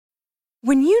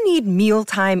When you need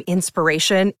mealtime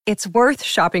inspiration, it's worth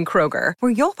shopping Kroger,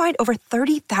 where you'll find over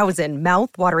 30,000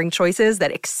 mouth-watering choices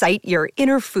that excite your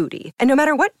inner foodie. And no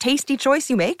matter what tasty choice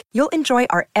you make, you'll enjoy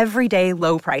our everyday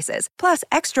low prices, plus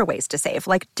extra ways to save,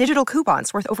 like digital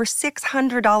coupons worth over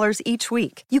 $600 each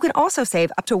week. You can also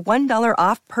save up to $1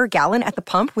 off per gallon at the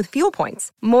pump with fuel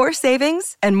points. More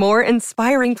savings and more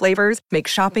inspiring flavors make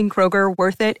shopping Kroger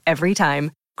worth it every time.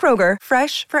 Kroger,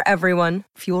 fresh for everyone.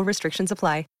 Fuel restrictions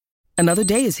apply. Another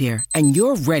day is here, and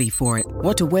you're ready for it.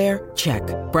 What to wear? Check.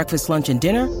 Breakfast, lunch, and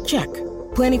dinner? Check.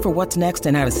 Planning for what's next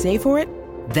and how to save for it?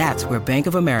 That's where Bank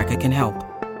of America can help.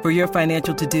 For your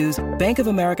financial to-dos, Bank of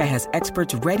America has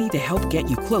experts ready to help get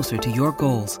you closer to your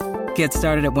goals. Get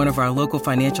started at one of our local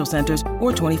financial centers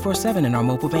or 24/7 in our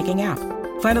mobile banking app.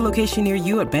 Find a location near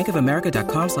you at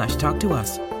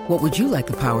bankofamerica.com/talktous. What would you like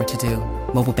the power to do?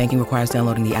 Mobile banking requires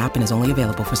downloading the app and is only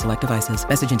available for select devices.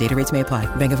 Message and data rates may apply.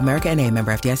 Bank of America N.A.,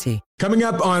 member FDIC. Coming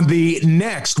up on the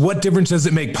next What Difference Does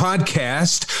It Make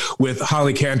podcast with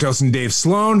Holly Cantos and Dave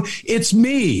Sloan, it's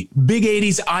me, big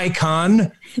 80s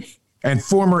icon and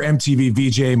former MTV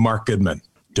VJ Mark Goodman.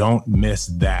 Don't miss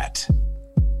that.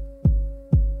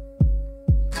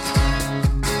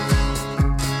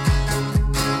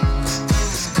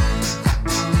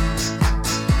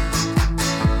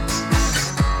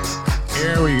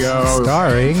 Here we go.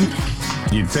 Starring.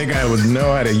 You'd think I would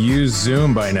know how to use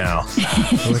Zoom by now.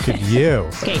 Look at you.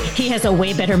 Okay, he has a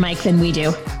way better mic than we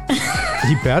do.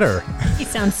 He better. He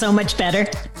sounds so much better.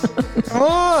 Come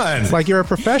on. It's like you're a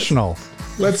professional.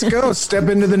 Let's go. Step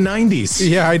into the 90s.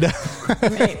 Yeah, I know.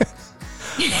 Right.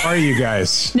 How are you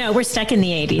guys? No, we're stuck in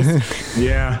the 80s.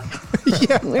 Yeah.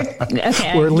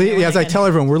 Okay. As I tell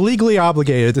everyone, we're legally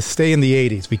obligated to stay in the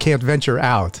 80s. We can't venture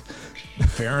out.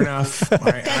 Fair enough.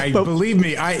 I believe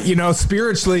me.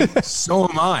 Spiritually, so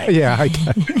am I. Yeah.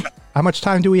 How much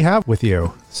time do we have with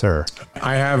you, sir?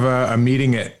 I have a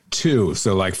meeting at 2,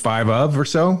 so like 5 of or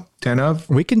so, 10 of.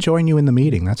 We can join you in the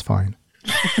meeting. That's fine.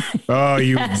 Oh,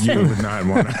 you would not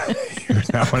want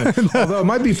to. Although it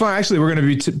might be fun. Actually, we're going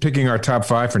to be picking our top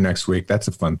 5 for next week. That's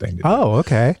a fun thing to do. Oh,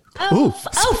 okay.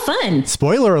 Fun.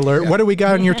 Spoiler alert. Yeah. What do we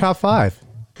got in your top 5?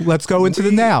 Let's go into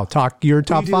the now. Talk your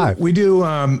top 5. We do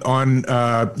I'm on Big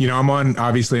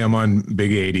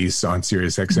 80s on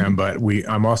Sirius XM, but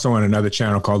I'm also on another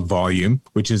channel called Volume,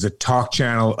 which is a talk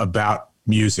channel about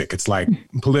music. It's like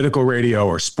political radio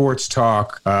or sports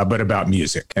talk, but about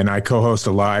music. And I co-host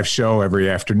a live show every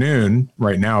afternoon.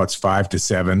 Right now it's 5 to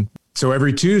 7. So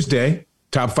every Tuesday,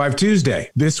 Top 5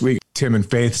 Tuesday. This week, Tim and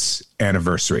Faith's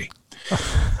anniversary.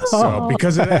 So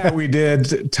because of that, we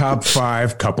did top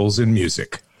 5 couples in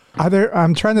music.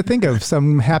 I'm trying to think of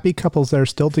some happy couples that are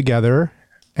still together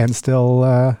and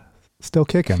still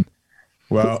kicking.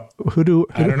 Well,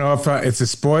 I don't know if it's a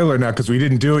spoiler now because we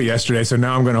didn't do it yesterday, so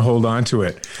now I'm going to hold on to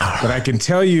it. But I can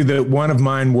tell you that one of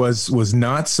mine was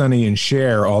not Sonny and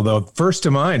Cher, although first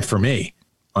to mind for me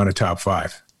on a top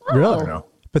 5. Really? I don't know.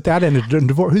 But that ended in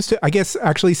divorce. I guess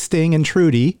actually Sting and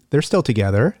Trudy, they're still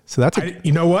together. So that's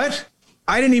you know what?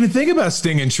 I didn't even think about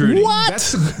Sting and Trudy. What?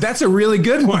 That's a really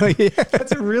good one. Yeah.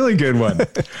 That's a really good one.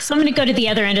 So I'm going to go to the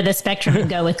other end of the spectrum and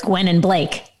go with Gwen and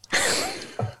Blake.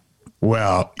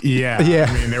 Well, yeah.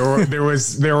 I mean,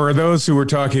 there were those who were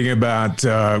talking about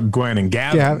Gwen and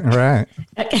Gavin. Yeah, right.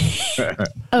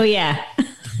 Oh yeah.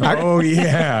 Oh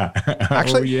yeah.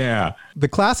 Actually, yeah. The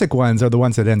classic ones are the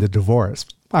ones that ended divorce.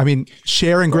 I mean,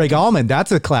 Cher and Greg Allman, that's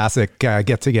a classic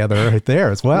get together right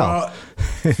there as well.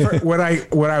 What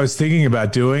I was thinking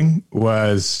about doing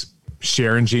was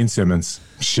Cher and Gene Simmons,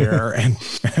 Cher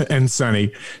and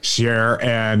Sonny, Cher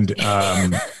and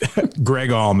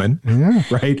Greg Allman,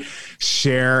 right?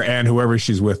 Cher and whoever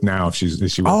she's with now. Is she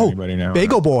with anybody now?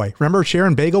 Bagel Boy. Remember Cher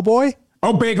and Bagel Boy?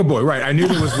 Oh, Bagel Boy, right. I knew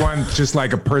there was one just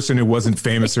like a person who wasn't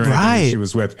famous or anything she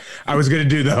was with. I was going to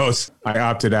do those. I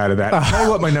opted out of that. I'll tell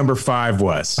you what my number 5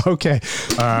 was. Okay.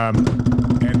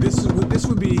 And this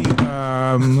would be,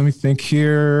 let me think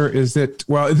here.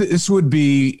 This would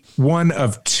be one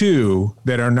of 2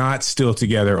 that are not still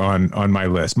together on my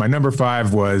list. My number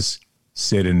 5 was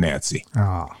Sid and Nancy.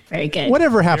 Oh, very good.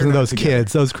 Whatever happened to those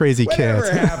kids, those crazy kids?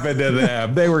 Whatever happened to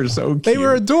them? They were so cute. They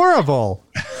were adorable.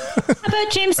 How about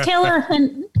James Taylor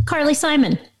and Carly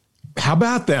Simon? How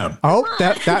about them? Oh,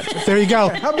 that there you go.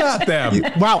 How about them?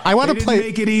 Wow, I want to play. Didn't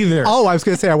make it either. Oh, I was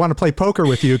going to say I want to play poker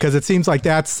with you because it seems like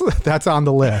that's on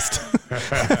the list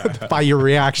by your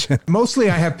reaction. Mostly,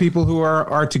 I have people who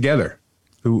are together.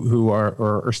 Who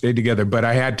are stayed together, but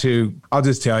I'll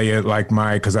just tell you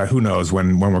because who knows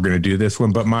when we're going to do this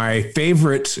one, but my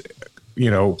favorite,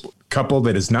 couple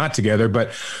that is not together,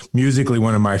 but musically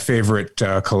one of my favorite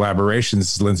collaborations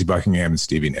is Lindsey Buckingham and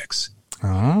Stevie Nicks.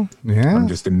 Oh, yeah. I'm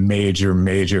just a major,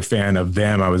 major fan of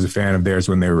them. I was a fan of theirs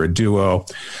when they were a duo.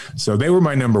 So they were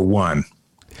my number one.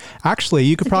 Actually,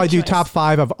 you could probably do top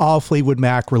 5 of all Fleetwood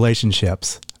Mac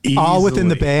relationships. Easily. All within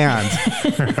the band.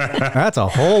 That's a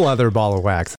whole other ball of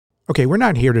wax. Okay, we're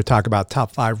not here to talk about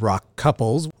top 5 rock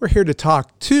couples. We're here to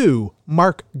talk to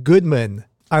Mark Goodman.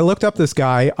 I looked up this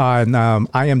guy on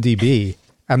IMDb,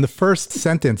 and the first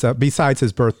sentence, besides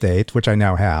his birth date, which I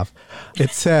now have,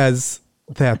 it says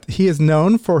that he is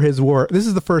known for his work. This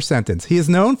is the first sentence. He is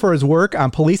known for his work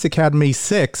on Police Academy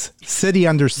 6, City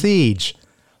Under Siege,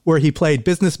 where he played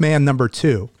businessman number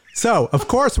 2. So, of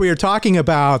course, we are talking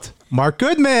about Mark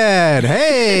Goodman.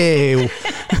 Hey.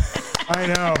 I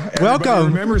know. Everybody Welcome.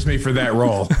 remembers me for that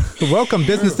role. Welcome,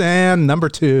 businessman number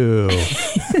 2.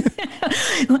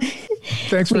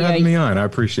 Thanks for having me on. I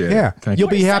appreciate it. Yeah. Thank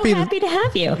You'll you. be happy. Happy to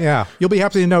have you. Yeah. You'll be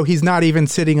happy to know he's not even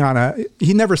sitting on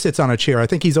he never sits on a chair. I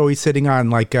think he's always sitting on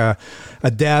like a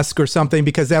desk or something,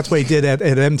 because that's what he did at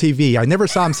MTV. I never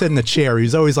saw him sit in a chair. He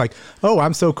was always like, oh,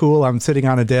 I'm so cool. I'm sitting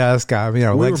on a desk. We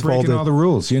legs were breaking folded. all the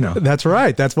rules, That's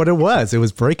right. That's what it was. It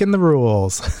was breaking the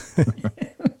rules.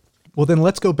 Well, then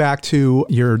let's go back to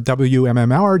your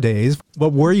WMMR days.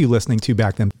 What were you listening to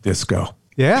back then? Disco.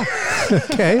 Yeah.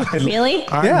 Okay. Really?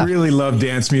 I really love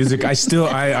dance music. I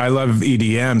love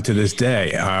EDM to this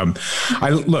day.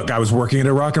 I was working at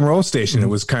a rock and roll station. It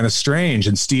was kind of strange.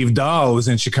 And Steve Dahl was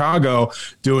in Chicago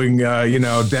doing,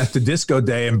 Death to Disco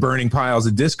Day and burning piles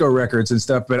of disco records and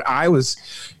stuff. But I was,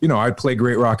 I'd play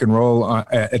great rock and roll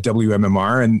at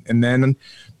WMMR. And then,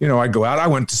 I'd go out. I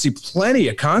went to see plenty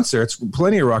of concerts,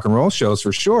 plenty of rock and roll shows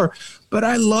for sure. But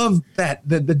I love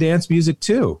the dance music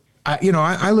too.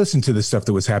 I listened to the stuff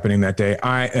that was happening that day.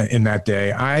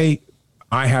 I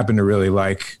happen to really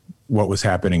like what was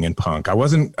happening in punk. I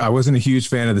wasn't a huge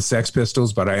fan of the Sex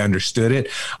Pistols, but I understood it.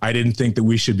 I didn't think that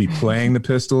we should be playing the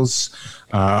Pistols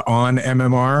on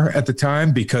MMR at the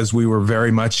time, because we were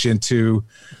very much into,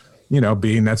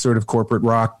 being that sort of corporate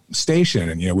rock station,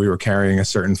 and we were carrying a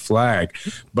certain flag.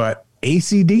 But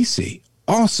AC/DC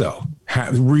also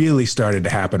really started to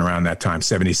happen around that time,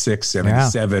 76,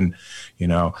 77,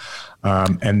 and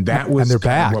that was and they're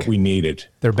back. What we needed.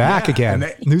 They're back again.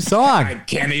 New song. I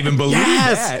can't even believe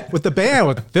that. With the band,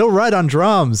 with Phil Rudd on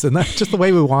drums, and that's just the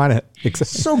way we want it.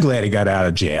 So glad he got out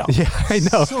of jail. Yeah, I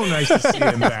know. So nice to see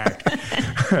him back.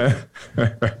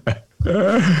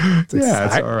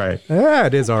 It's all right. Yeah,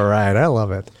 it is all right. I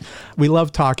love it. We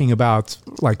love talking about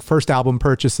like first album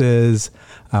purchases,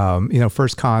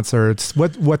 first concerts.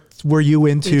 What were you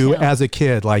into as a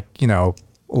kid? Like,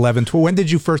 11, 12. When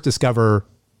did you first discover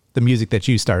the music that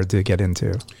you started to get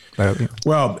into?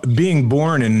 Well, being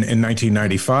born in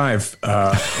 1995,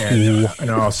 and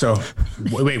also,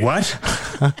 wait, what?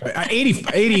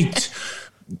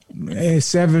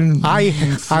 87. I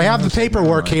have the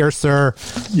paperwork here, sir.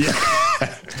 Yeah.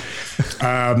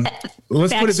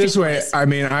 Let's put it this way. I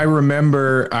mean, I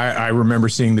remember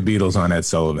seeing the Beatles on Ed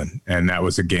Sullivan, and that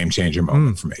was a game changer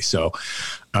moment for me. So,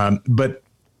 but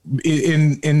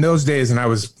in those days, and I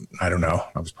was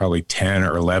probably 10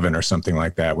 or 11 or something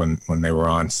like that when they were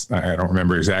on. I don't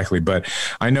remember exactly, but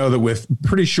I know that with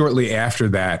pretty shortly after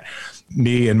that,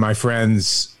 me and my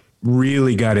friends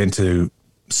really got into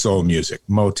soul music,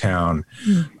 Motown,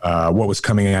 what was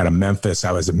coming out of Memphis.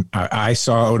 I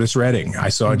saw Otis Redding. I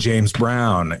saw James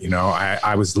Brown.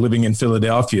 I was living in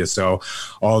Philadelphia, so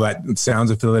all that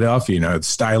sounds of Philadelphia, the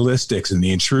Stylistics and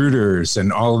the Intruders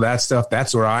and all of that stuff.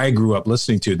 That's where I grew up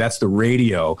listening to. That's the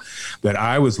radio that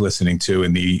I was listening to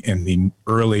in the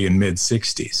early and mid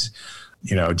 60s.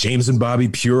 James and Bobby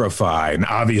Purify, and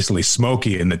obviously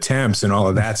Smokey and the Temps and all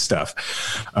of that stuff.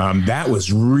 That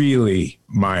was really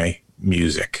my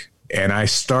music. And I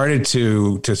started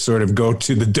to sort of go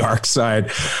to the dark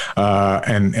side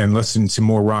and listen to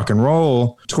more rock and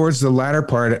roll towards the latter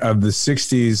part of the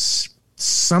 60s,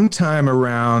 sometime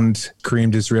around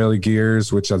Cream Disraeli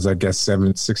Gears, which was, I guess,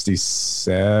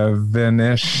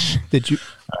 67-ish. Did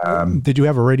you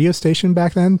have a radio station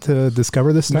back then to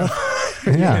discover this stuff?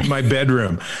 No. Yeah. In my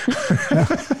bedroom.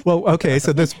 Well, okay.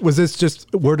 So was this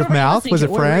just word of mouth? Was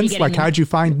it friends? Like, how'd you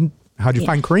find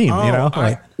Cream?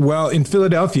 Well, in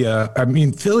Philadelphia,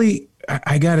 Philly,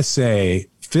 I got to say,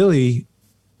 Philly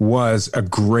was a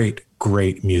great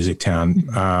music town.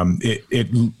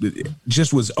 It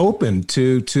just was open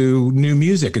to new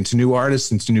music and to new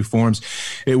artists and to new forms.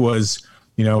 It was,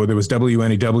 there was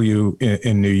WNEW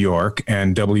in New York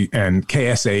and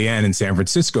KSAN in San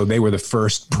Francisco. They were the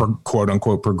first quote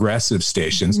unquote progressive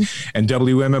stations, and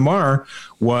WMMR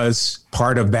was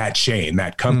part of that chain,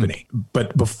 that company.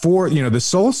 But before, the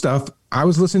soul stuff, I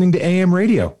was listening to AM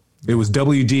radio. It was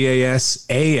WDAS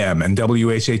AM and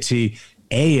WHAT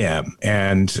AM.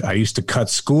 And I used to cut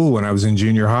school when I was in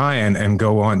junior high and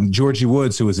go on. Georgie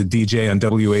Woods, who was a DJ on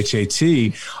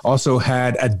WHAT, also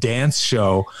had a dance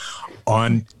show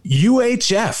on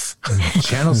UHF,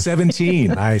 Channel 17.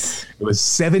 Nice. It was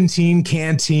 17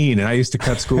 Canteen, and I used to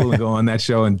cut school and go on that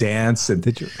show and dance. And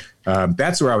Did you?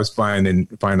 That's where I was finding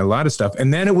a lot of stuff.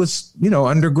 And then it was,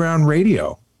 underground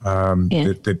radio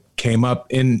that came up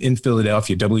in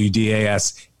Philadelphia,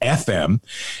 WDAS FM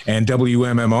and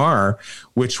WMMR,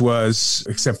 which was,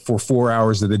 except for 4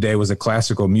 hours of the day, was a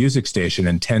classical music station,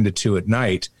 and 10 to 2 at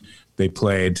night, they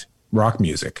played rock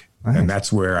music. Nice. And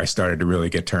that's where I started to really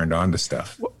get turned on to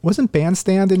stuff. Wasn't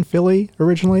Bandstand in Philly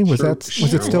originally? Was it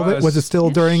still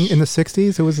during in the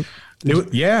 60s?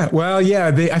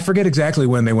 I forget exactly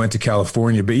when they went to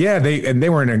California, but yeah, they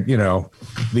were in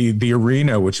the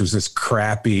arena, which was this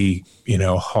crappy,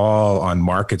 hall on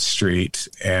Market Street.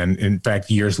 And in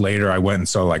fact, years later, I went and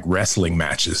saw like wrestling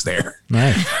matches there.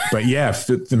 Nice. But yeah,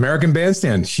 the American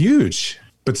Bandstand, huge.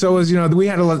 But so was, we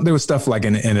had there was stuff like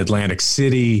in Atlantic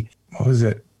City. What was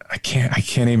it? I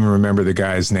can't even remember the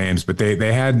guys' names, but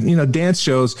they had, dance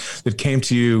shows that came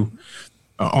to you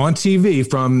on TV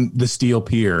from the Steel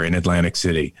Pier in Atlantic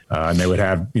City. And they would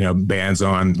have, bands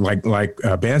on like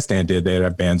Bandstand did. They'd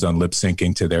have bands on lip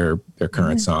syncing to their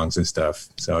current songs and stuff.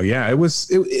 So yeah,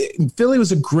 Philly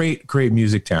was a great, great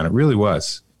music town. It really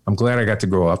was. I'm glad I got to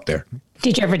grow up there.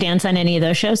 Did you ever dance on any of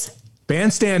those shows?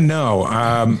 Bandstand, no.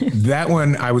 That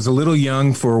one, I was a little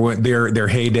young for their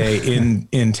heyday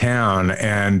in town,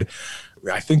 and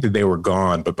I think that they were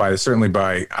gone. But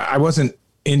I wasn't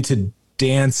into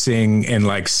dancing in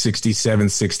like 67,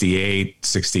 68,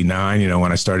 69,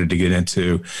 when I started to get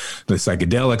into the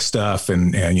psychedelic stuff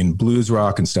and blues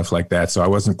rock and stuff like that. So I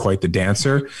wasn't quite the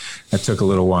dancer. That took a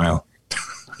little while.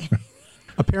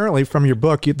 Apparently, from your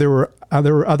book, there were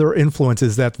other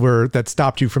influences that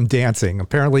stopped you from dancing.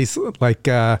 Apparently, like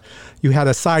you had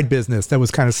a side business that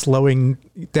was kind of slowing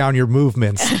down your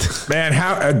movements. Man,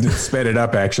 how sped it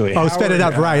up actually? Oh, sped it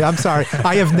up, right? I'm sorry,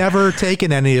 I have never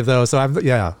taken any of those. So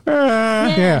yeah.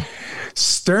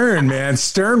 Stern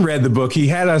read the book. He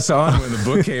had us on when the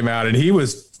book came out, and he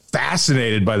was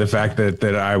fascinated by the fact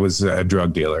that I was a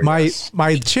drug dealer. My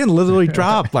chin literally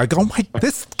dropped. Like, oh my,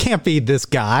 this can't be this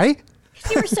guy.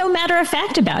 You were so matter of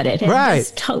fact about it. Right.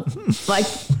 It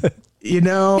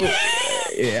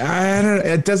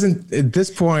doesn't, at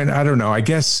this point, I don't know. I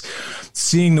guess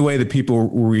seeing the way that people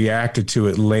reacted to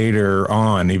it later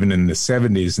on, even in the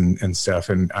 70s and stuff,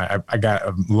 and I got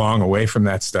long away from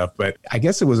that stuff, but I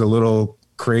guess it was a little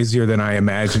crazier than I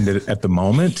imagined it at the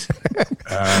moment.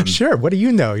 Sure. What do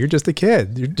you know? You're just a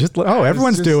kid. You're just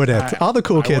everyone's doing it. All the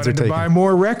cool kids are taking. I wanted to buy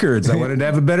more records. I wanted to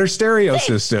have a better stereo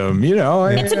system.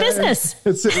 It's a business.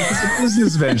 It's a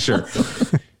business venture.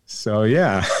 So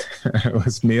yeah, it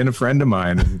was me and a friend of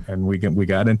mine, and we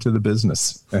got into the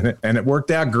business, and it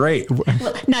worked out great.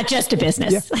 Well, not just a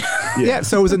business. Yeah.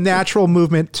 So it was a natural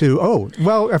movement to,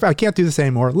 if I can't do this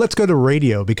anymore, let's go to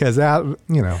radio, because that,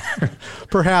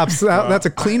 perhaps that's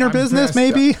a cleaner business,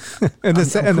 maybe. in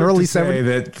the early 70s.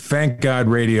 That thank God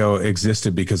radio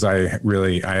existed, because I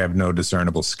have no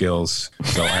discernible skills,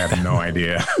 so I have no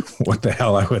idea what the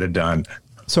hell I would have done.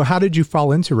 So how did you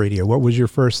fall into radio? What was your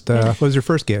first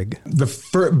gig?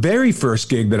 The very first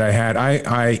gig that I had,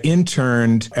 I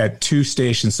interned at 2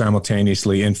 stations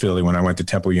simultaneously in Philly when I went to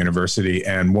Temple University.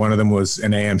 And one of them was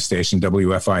an AM station,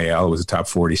 WFIL. It was a top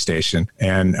 40 station.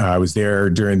 And I was there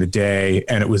during the day,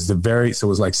 and it was so it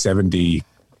was like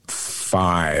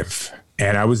 75.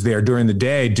 And I was there during the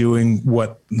day doing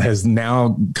what has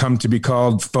now come to be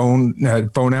called phone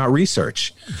out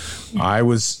research. I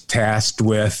was tasked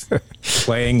with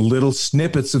playing little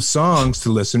snippets of songs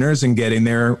to listeners and getting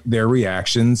their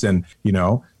reactions and,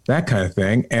 that kind of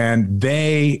thing. And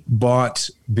they bought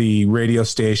the radio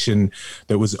station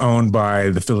that was owned by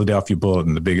the Philadelphia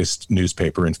Bulletin, the biggest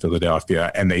newspaper in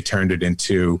Philadelphia. And they turned it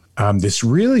into this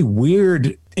really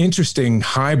weird, interesting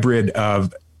hybrid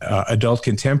of adult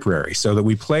contemporary, so that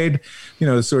we played,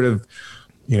 sort of,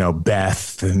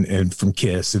 Beth and from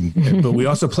Kiss, but we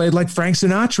also played like Frank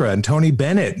Sinatra and Tony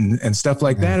Bennett and stuff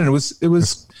like that. And it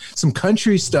was some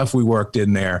country stuff we worked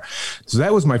in there. So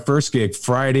that was my first gig,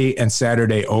 Friday and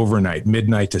Saturday overnight,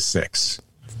 midnight to 6.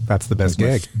 That's the best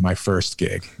gig. My first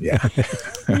gig. Yeah.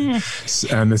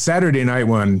 And the Saturday night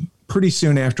one, pretty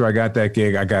soon after I got that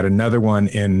gig, I got another one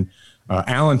in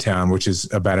Allentown, which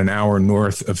is about an hour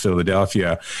north of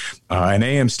Philadelphia, an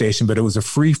AM station, but it was a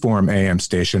freeform AM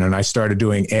station. And I started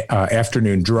doing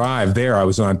afternoon drive there. I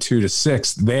was on 2 to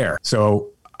 6 there. So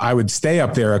I would stay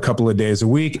up there a couple of days a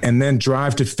week and then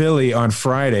drive to Philly on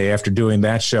Friday after doing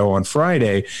that show on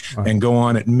Friday and go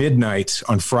on at midnight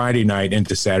on Friday night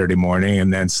into Saturday morning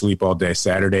and then sleep all day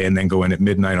Saturday and then go in at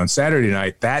midnight on Saturday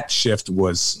night. That shift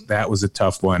was a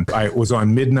tough one. I was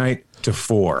on midnight to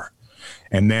 4.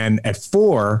 And then at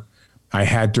 4, I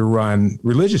had to run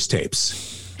religious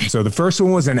tapes. So the first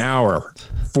one was an hour,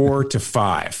 4 to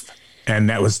 5.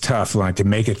 And that was tough, like to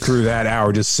make it through that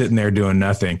hour, just sitting there doing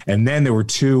nothing. And then there were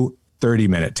 2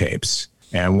 30-minute tapes.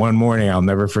 And one morning, I'll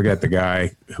never forget the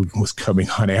guy who was coming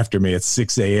on after me at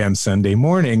 6 a.m. Sunday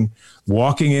morning,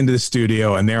 walking into the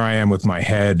studio. And there I am with my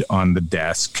head on the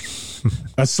desk,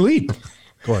 asleep.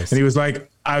 Of course. And he was like,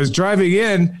 I was driving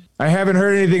in. I haven't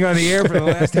heard anything on the air for the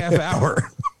last half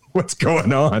hour. What's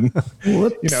going on?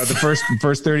 Whoops. You know, the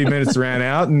first 30 minutes ran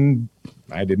out and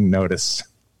I didn't notice.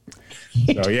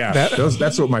 So yeah,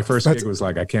 that's what my first gig was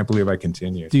like. I can't believe I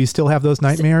continued. Do you still have those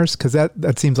nightmares? Because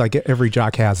that seems like every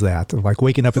jock has that, like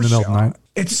waking up in the middle of the night.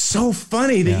 It's so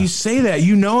funny that you say that.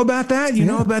 You know about that? You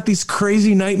know about these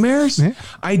crazy nightmares? Yeah.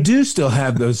 I do still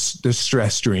have those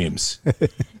stress dreams.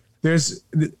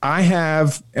 I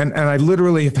have, and I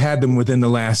literally have had them within the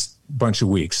last bunch of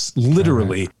weeks,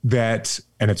 literally that,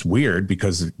 and it's weird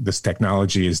because this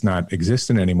technology is not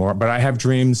existent anymore, but I have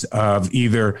dreams of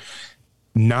either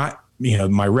not, you know,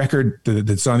 my record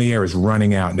that's on the air is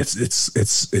running out and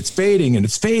it's fading and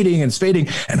it's fading and it's fading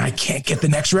and I can't get the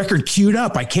next record queued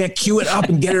up. I can't queue it up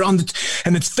and get it on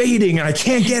and it's fading and I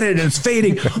can't get it and it's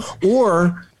fading,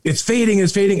 or it's fading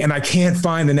and I can't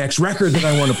find the next record that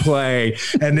I want to play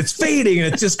and it's fading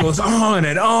and it just goes on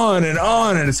and on and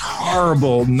on and it's a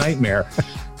horrible nightmare.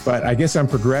 But I guess I'm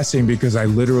progressing because I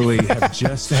literally have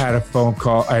just had a phone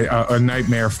call, a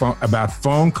nightmare about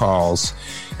phone calls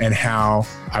and how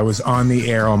I was on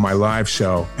the air on my live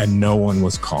show and no one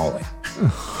was calling.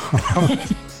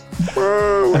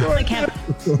 like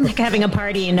having a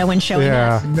party and no one showing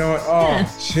up.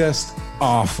 Just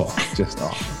awful. Just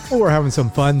awful. Well, we're having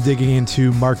some fun digging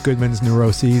into Mark Goodman's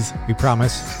neuroses. We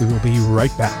promise we will be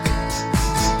right back.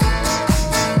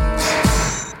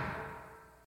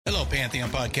 Pantheon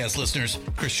podcast listeners,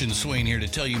 Christian Swain here to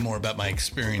tell you more about my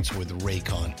experience with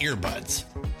Raycon earbuds.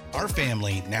 Our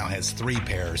family now has 3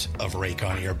 pairs of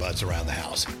Raycon earbuds around the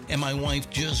house, and my wife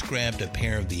just grabbed a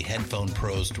pair of the Headphone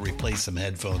Pros to replace some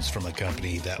headphones from a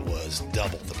company that was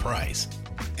double the price.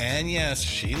 And yes,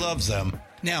 she loves them.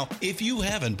 Now, if you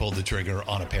haven't pulled the trigger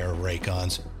on a pair of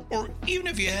Raycons, or even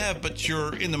if you have, but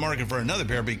you're in the market for another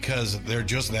pair because they're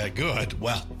just that good,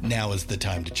 well, now is the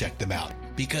time to check them out,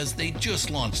 because they just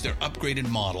launched their upgraded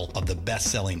model of the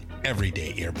best-selling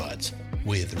everyday earbuds.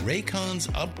 With Raycon's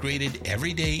upgraded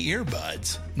everyday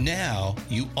earbuds, now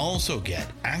you also get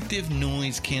active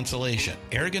noise cancellation,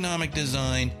 ergonomic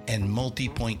design, and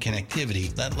multi-point connectivity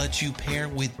that lets you pair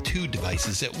with 2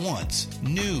 devices at once.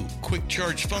 New quick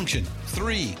charge function,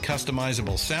 3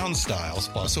 customizable sound styles,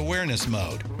 plus awareness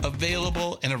mode.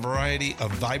 Available in a variety of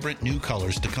vibrant new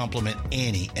colors to complement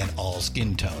any and all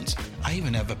skin tones. I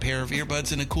even have a pair of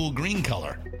earbuds in a cool green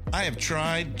color. I have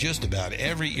tried just about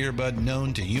every earbud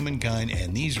known to humankind,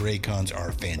 and these Raycons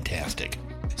are fantastic.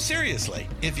 Seriously,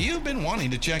 if you've been wanting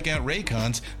to check out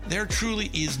Raycons, there truly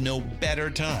is no better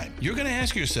time. You're going to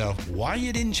ask yourself why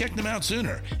you didn't check them out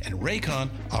sooner, and Raycon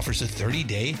offers a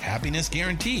 30-day happiness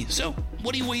guarantee. So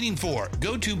what are you waiting for?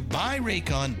 Go to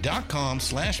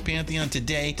buyraycon.com/Pantheon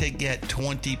today to get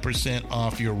 20%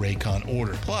 off your Raycon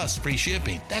order, plus free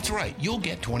shipping. That's right, you'll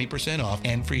get 20% off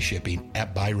and free shipping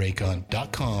at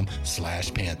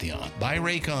buyraycon.com/Pantheon.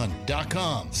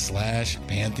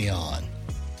 buyraycon.com/Pantheon.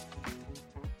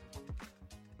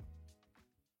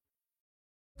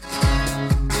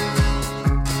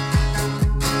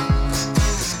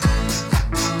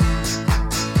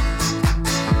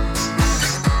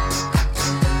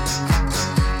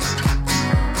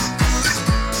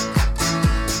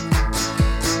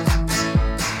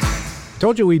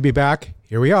 Told you we'd be back.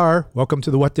 Here we are. Welcome to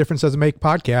the What Difference Does It Make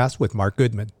podcast with Mark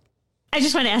Goodman. I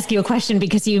just want to ask you a question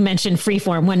because you mentioned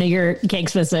Freeform. One of your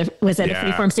gigs was at a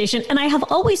Freeform station. And I have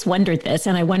always wondered this,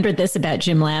 and I wondered this about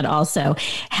Jim Ladd also,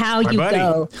 how My you buddy.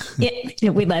 go.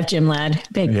 We love Jim Ladd.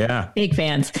 Big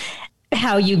fans.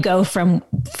 How you go from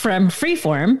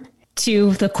Freeform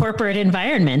to the corporate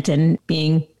environment and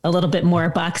being a little bit more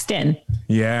boxed in.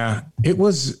 Yeah, it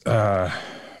was a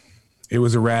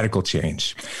radical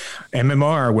change.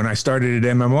 MMR, when I started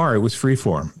at MMR, it was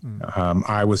Freeform.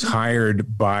 I was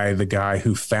hired by the guy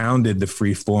who founded the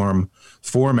Freeform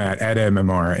format at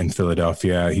MMR in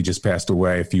Philadelphia. He just passed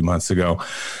away a few months ago,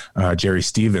 Jerry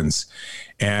Stevens.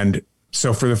 And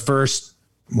so for the first,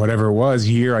 whatever it was,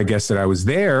 year, I guess that I was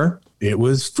there, it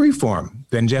was Freeform.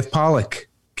 Then Jeff Pollack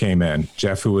came in.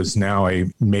 Jeff, who is now a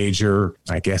major,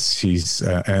 I guess he's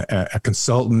a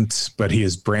consultant, but he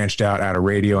has branched out of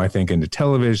radio, I think, into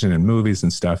television and movies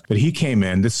and stuff. But he came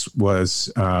in. This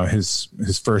was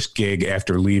his first gig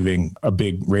after leaving a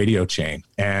big radio chain.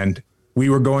 And we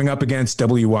were going up against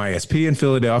WYSP in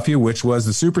Philadelphia, which was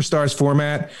the Superstars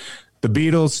format. The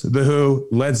Beatles, The Who,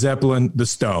 Led Zeppelin, The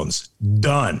Stones.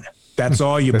 Done. That's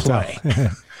all you play.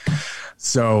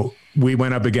 So we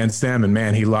went up against them, and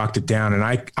man, he locked it down. And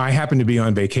I happened to be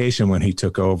on vacation when he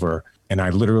took over, and I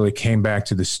literally came back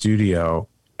to the studio,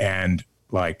 and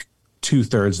like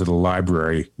 2/3 of the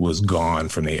library was gone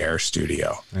from the Air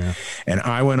studio. Yeah. And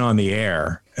I went on the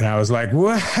air, and I was like,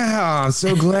 wow, I'm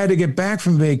so glad to get back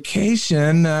from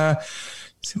vacation.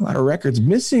 See a lot of records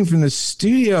missing from the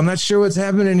studio. I'm not sure what's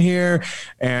happening here.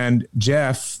 And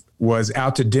Jeff was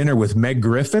out to dinner with Meg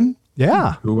Griffin.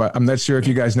 Yeah. Who I'm not sure if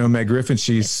you guys know Meg Griffin.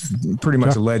 She's pretty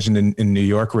much a legend in New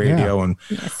York radio and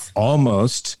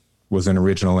almost was an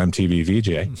original MTV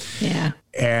VJ. Yeah.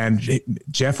 And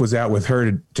Jeff was out with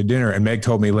her to dinner, and Meg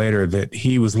told me later that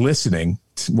he was listening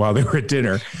while they were at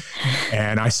dinner.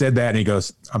 And I said that, and he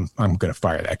goes, I'm going to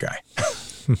fire that guy.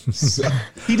 So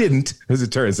he didn't, as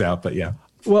it turns out, but yeah.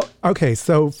 Well, okay.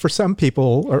 So for some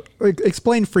people,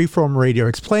 explain freeform radio.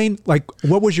 Explain, like,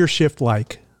 what was your shift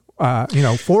like?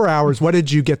 4 hours. What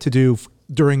did you get to do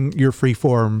during your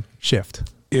freeform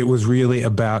shift? It was really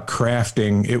about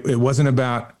crafting. It wasn't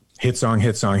about hit song,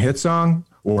 hit song, hit song,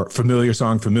 or familiar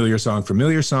song, familiar song,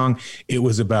 familiar song. It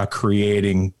was about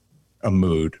creating a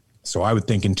mood. So I would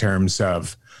think in terms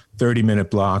of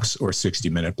 30-minute blocks or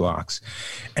 60-minute blocks.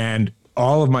 And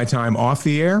all of my time off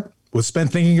the air was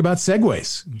spent thinking about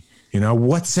segues.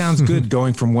 What sounds good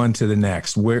going from one to the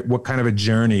next? What kind of a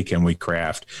journey can we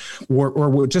craft?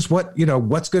 Or just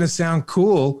what's going to sound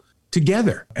cool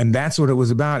together? And that's what it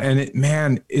was about. And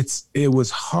it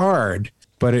was hard,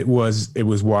 but it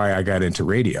was why I got into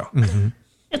radio. Mm-hmm.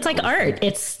 It's like art.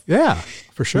 Yeah,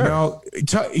 for sure.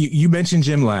 You mentioned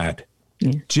Jim Ladd.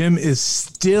 Yeah. Jim is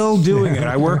still doing it.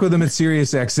 I work with him at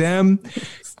Sirius XM.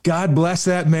 God bless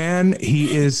that man.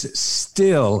 He is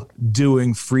still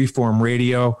doing freeform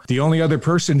radio. The only other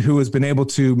person who has been able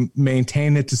to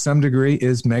maintain it to some degree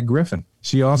is Meg Griffin.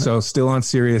 She also still on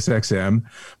Sirius XM,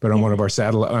 but on one of our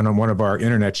satellite, on one of our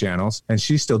internet channels, and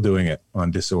she's still doing it on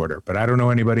Disorder. But I don't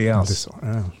know anybody else.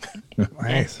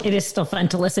 Nice. It is still fun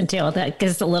to listen to. That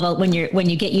gets a little when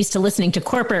you get used to listening to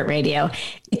corporate radio,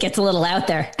 it gets a little out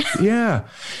there. Yeah,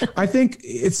 I think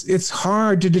it's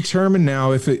hard to determine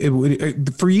now if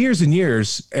it for years and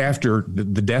years after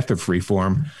the death of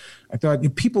freeform, I thought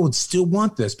people would still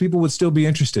want this. People would still be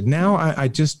interested. Now I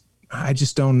just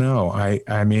don't know.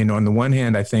 I mean, on the one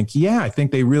hand, I think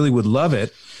they really would love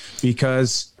it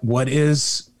because what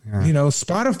is,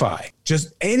 Spotify,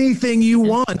 just anything you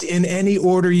want in any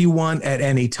order you want at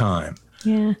any time.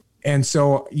 Yeah. And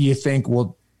so you think,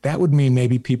 well, that would mean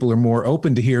maybe people are more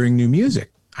open to hearing new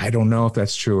music. I don't know if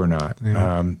that's true or not.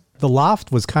 Yeah. The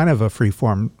Loft was kind of a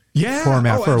freeform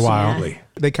format for a while.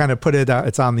 They kind of put it out.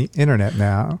 It's on the internet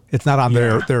now. It's not on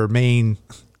their main,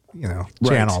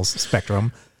 channels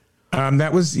spectrum.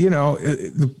 That was,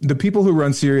 the people who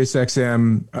run Sirius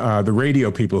XM, the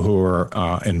radio people who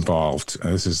are involved.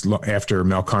 This is after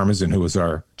Mel Karmazin, who was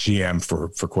our GM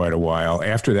for quite a while.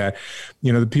 After that,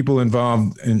 the people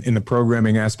involved in the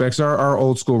programming aspects are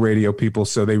old school radio people.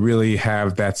 So they really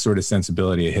have that sort of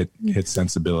sensibility, a hit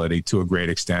sensibility to a great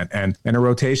extent, and a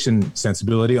rotation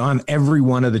sensibility on every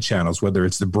one of the channels, whether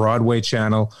it's the Broadway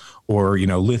channel or,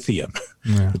 Lithium.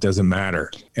 Yeah. It doesn't matter.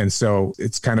 And so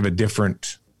it's kind of a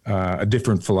different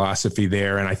philosophy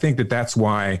there. And I think that's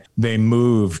why they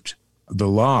moved the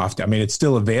Loft. I mean, it's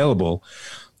still available.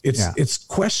 It's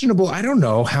questionable. I don't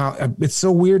know how. It's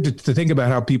so weird to think about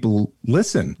how people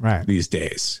listen these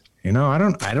days. I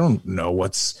don't know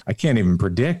I can't even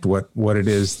predict what it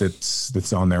is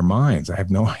that's on their minds. I have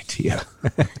no idea.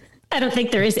 I don't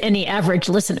think there is any average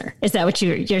listener. Is that what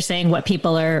you're saying? What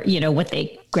people are, what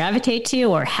they gravitate to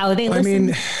or how they listen? I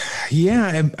mean,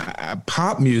 yeah,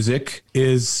 pop music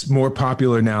is more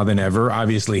popular now than ever.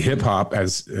 Obviously, hip hop,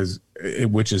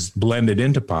 which is blended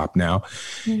into pop now,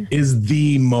 is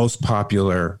the most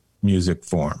popular music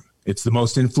form. It's the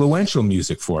most influential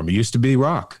music form. It used to be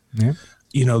rock. Yeah.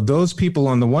 Those people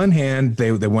on the one hand,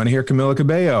 they want to hear Camila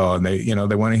Cabello, and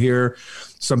they want to hear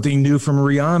something new from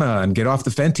Rihanna and get off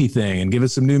the Fenty thing and give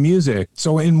us some new music.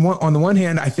 So on the one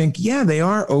hand, I think, they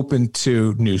are open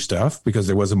to new stuff because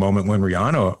there was a moment when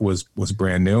Rihanna was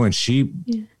brand new and she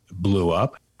blew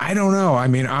up. I don't know. I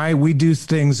mean, we do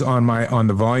things on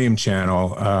the Volume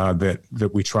channel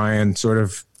that we try and sort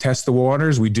of test the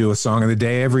waters. We do a song of the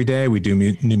day every day. We do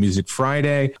New Music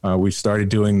Friday. We've started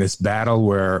doing this battle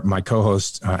where my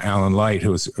co-host Alan Light,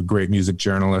 who is a great music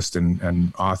journalist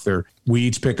and author, we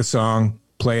each pick a song,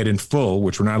 play it in full,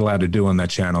 which we're not allowed to do on that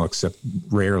channel except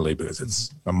rarely because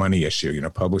it's a money issue,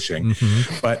 publishing.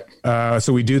 But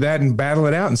so we do that and battle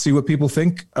it out and see what people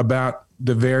think about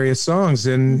the various songs,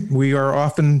 and we are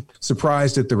often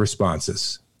surprised at the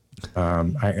responses.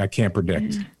 I can't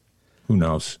predict. Who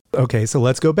knows? Okay, so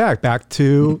let's go back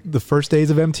to the first days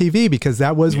of MTV, because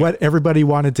that was what everybody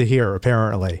wanted to hear,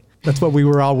 apparently. That's what we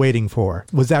were all waiting for.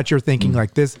 Was that your thinking,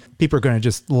 like this, people are going to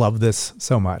just love this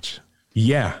so much?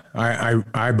 Yeah,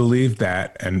 I believe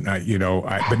that, and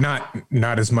but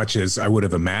not as much as I would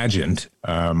have imagined.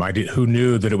 Who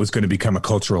knew that it was going to become a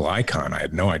cultural icon? I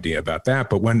had no idea about that.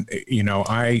 But when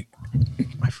I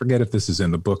forget if this is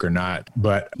in the book or not,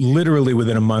 but literally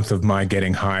within a month of my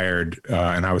getting hired,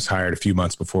 and I was hired a few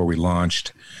months before we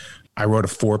launched, I wrote a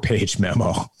 4-page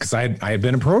memo because I had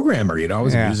been a programmer. I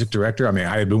was a music director. I mean,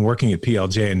 I had been working at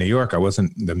PLJ in New York. I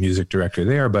wasn't the music director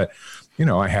there, but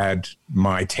I had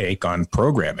my take on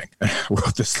programming. I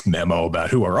wrote this memo about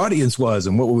who our audience was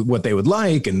and what they would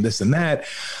like and this and that.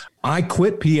 I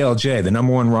quit PLJ, the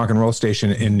number one rock and roll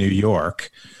station in New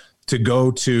York, to go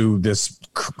to this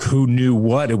who knew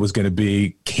what it was going to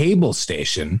be cable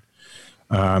station,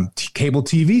 cable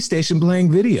TV station playing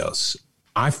videos.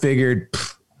 I figured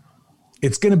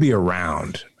it's going to be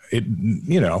around.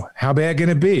 How bad can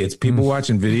it be? It's people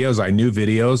watching videos. I knew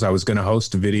videos. I was going to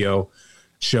host a video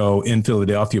show in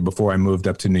Philadelphia before I moved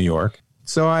up to New York.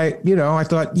 So I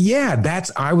thought,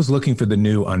 I was looking for the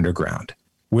new underground.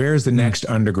 Where's the next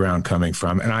underground coming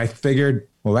from? And I figured,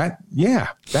 well,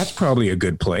 that's probably a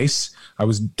good place. I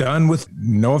was done with,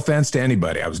 no offense to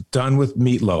anybody, I was done with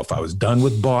Meatloaf. I was done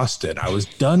with Boston. I was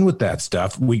done with that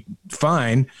stuff.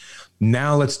 Fine.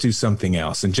 Now let's do something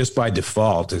else. And just by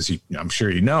default, I'm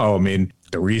sure I mean,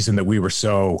 the reason that we were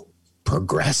so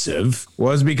progressive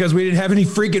was because we didn't have any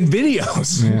freaking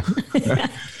videos. Yeah.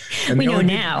 And we know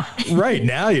now. Right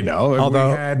now, although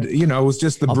we had, it was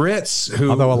just the Brits who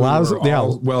were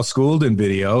all well-schooled in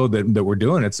video that were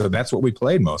doing it. So that's what we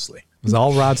played mostly. It was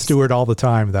all Rod Stewart all the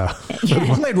time, though.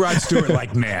 We played Rod Stewart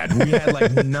like mad. We had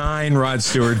like 9 Rod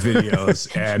Stewart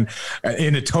videos and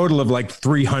in a total of like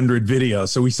 300 videos.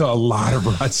 So we saw a lot of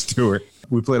Rod Stewart.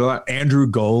 We played a lot. Andrew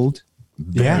Gold.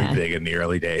 Very big in the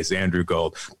early days, Andrew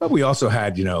Gold. But we also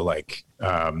had,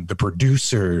 the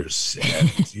Producers.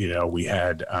 And, we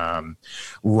had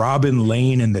Robin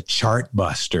Lane and the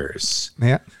Chartbusters.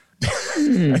 Yeah.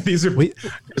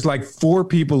 There's like 4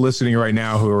 people listening right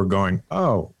now who are going,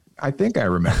 oh, I think I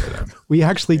remember them. We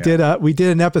actually did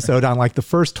an episode on like the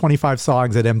first 25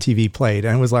 songs that MTV played,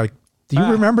 and it was like, do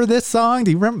you remember this song?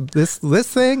 Do you remember this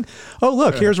thing? Oh,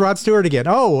 look, here's Rod Stewart again.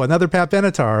 Oh, another Pat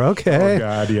Benatar. Okay. Oh,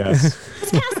 God, yes.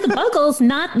 It's past the Buggles,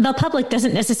 not the public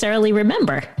doesn't necessarily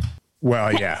remember.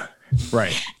 Well, yeah,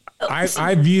 right.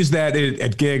 I've used that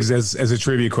at gigs as a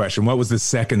trivia question. What was the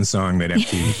second song that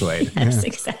MTV played? Yes,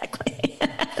 exactly.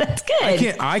 That's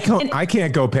good. I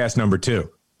can't go past number 2.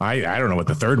 I don't know what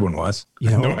the third one was.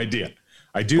 I have no idea.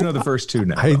 I do know the first 2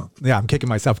 now. I'm kicking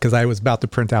myself because I was about to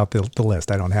print out the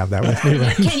list. I don't have that with me.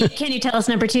 Right? Can you tell us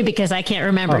number 2? Because I can't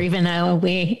remember, even though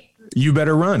we... You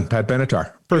Better Run, Pat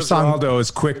Benatar. First song. Aldo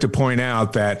is quick to point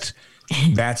out that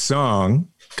song,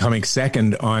 coming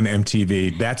second on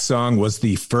MTV, that song was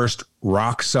the first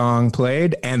rock song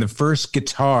played and the first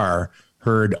guitar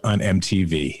heard on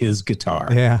MTV, his guitar.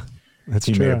 Yeah. That's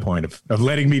he true. made a point of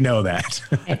letting me know that.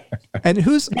 And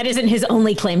that isn't his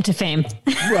only claim to fame.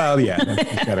 Well, yeah,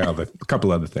 he's got a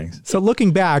couple other things. So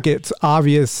looking back, it's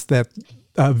obvious that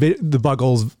the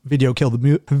Buggles video killed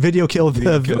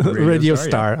the radio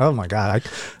star. Yeah. Oh my God.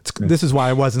 This is why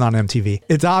I wasn't on MTV.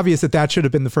 It's obvious that should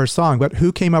have been the first song, but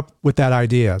who came up with that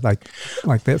idea? Like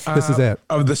this is it.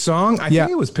 Of the song? I think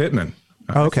it was Pittman.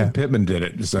 Okay. I think Pittman did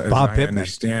it, as I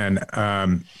understand,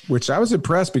 which I was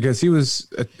impressed because he was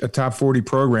a top 40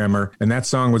 programmer, and that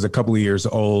song was a couple of years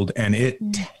old, and it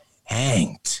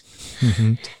tanked.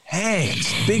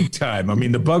 Tanked big time. I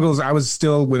mean, the Buggles,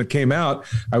 when it came out,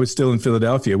 I was still in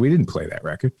Philadelphia. We didn't play that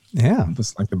record. Yeah.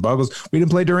 Just like the Buggles. We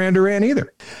didn't play Duran Duran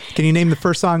either. Can you name the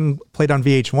first song played on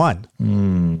VH1?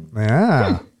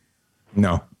 Yeah.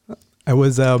 No. It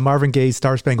was Marvin Gaye's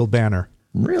Star Spangled Banner.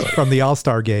 Really? From the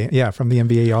All-Star game. Yeah, from the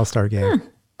NBA All-Star game.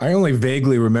 I only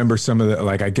vaguely remember some of the,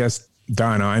 I guess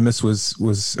Don Imus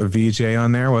was a VJ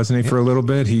on there, wasn't he, for a little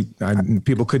bit?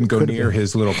 People couldn't go near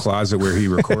his little closet where he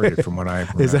recorded, from what I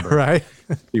remember. Is that right?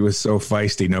 He was so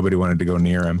feisty, nobody wanted to go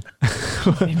near him.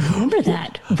 I remember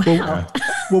that. Wow.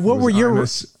 Well, what were your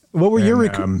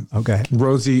okay.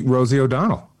 Rosie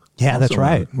O'Donnell. Yeah, that's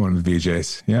right. One of the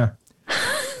VJs. Yeah.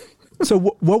 So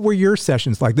what were your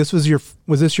sessions like? Was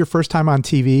this your first time on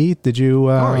TV? Did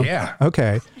you? Oh yeah.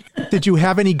 Okay. Did you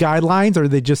have any guidelines, or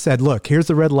they just said, "Look, here's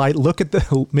the red light.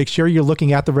 Make sure you're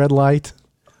looking at the red light"?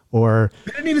 Or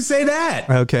they didn't even say that.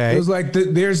 Okay. It was like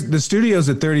there's the studios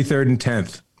at 33rd and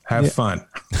 10th. Have fun.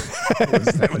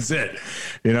 That was it.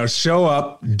 Show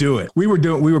up, do it. We were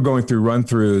going through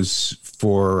run-throughs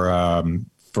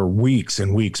for weeks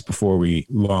and weeks before we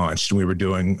launched. We were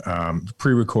doing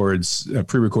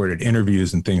pre-recorded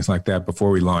interviews and things like that before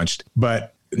we launched.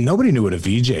 But nobody knew what a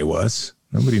VJ was.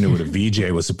 Nobody knew what a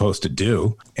VJ was supposed to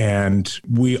do. And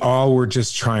we all were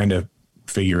just trying to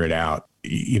figure it out.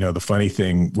 The funny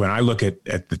thing, when I look at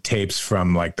the tapes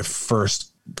from like the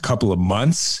first couple of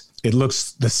months,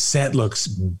 the set looks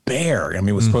bare. I mean,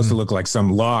 it was supposed to look like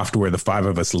some loft where the five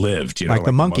of us lived, like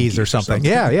the monkeys or something.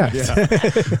 Yeah.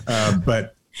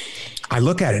 But I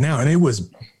look at it now and it was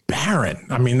barren.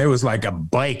 I mean, there was like a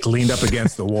bike leaned up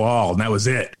against the wall and that was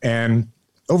it. And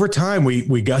over time, we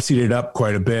gussied it up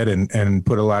quite a bit and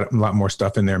put a lot more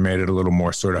stuff in there, made it a little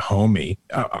more sort of homey.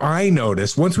 I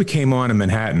noticed once we came on in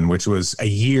Manhattan, which was a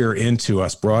year into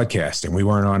us broadcasting, we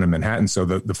weren't on in Manhattan. So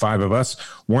the five of us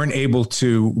weren't able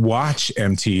to watch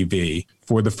MTV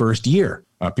for the first year.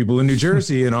 People in New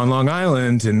Jersey and on Long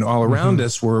Island and all around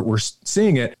us were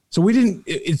seeing it. So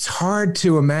it's hard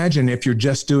to imagine if you're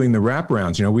just doing the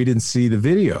wraparounds. We didn't see the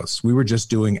videos. We were just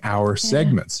doing our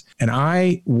segments.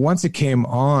 And once it came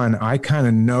on, I kind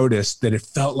of noticed that it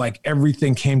felt like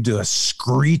everything came to a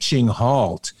screeching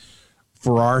halt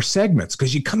for our segments.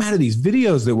 Because you come out of these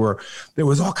videos there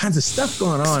was all kinds of stuff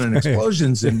going on and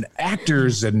explosions and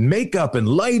actors and makeup and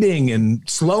lighting and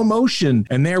slow motion.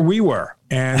 And there we were.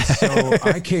 And so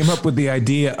I came up with the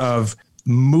idea of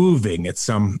moving in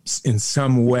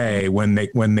some way when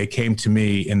they came to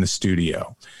me in the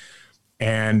studio.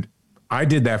 And I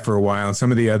did that for a while. And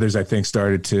some of the others, I think,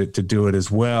 started to do it as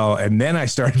well. And then I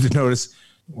started to notice,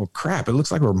 well, crap, it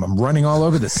looks like I'm running all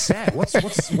over the set. What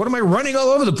am I running all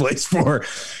over the place for?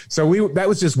 So that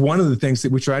was just one of the things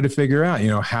that we tried to figure out,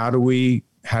 how do we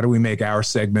make our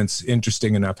segments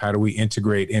interesting enough? How do we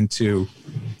integrate into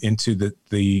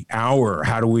the hour?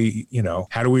 How do we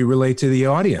relate to the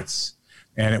audience?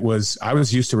 And I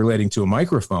was used to relating to a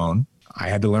microphone. I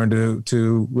had to learn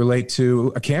to relate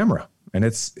to a camera, and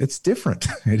it's different.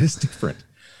 It is different.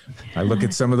 I look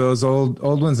at some of those old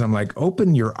ones. I'm like,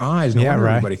 open your eyes. No wonder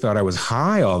everybody thought I was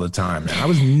high all the time. I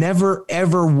was never,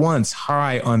 ever once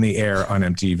high on the air on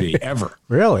MTV, ever.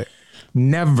 Really?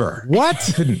 Never.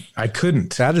 What? I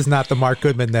couldn't. That is not the Mark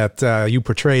Goodman that you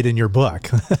portrayed in your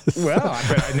book. Well,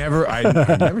 but I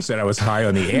never said I was high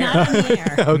on the air. Not on the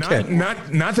air. Okay.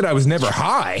 Not that I was never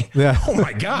high. Yeah. Oh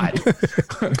my God.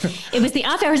 It was the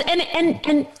off hours,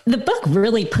 and the book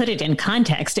really put it in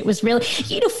context. It was really,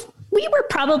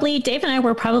 Dave and I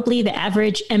were probably the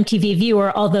average MTV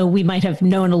viewer, although we might have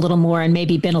known a little more and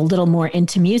maybe been a little more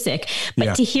into music.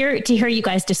 But to hear you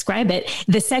guys describe it,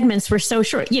 the segments were so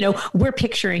short. We're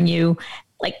picturing you,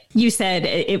 like you said,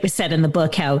 it was said in the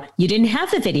book how you didn't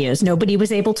have the videos. Nobody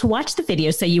was able to watch the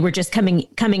videos. So you were just coming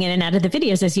in and out of the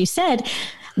videos, as you said.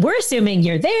 We're assuming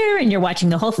you're there and you're watching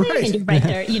the whole thing and you're right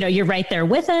there, you're right there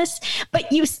with us. But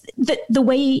the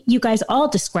way you guys all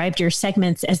described your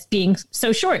segments as being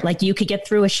so short, like you could get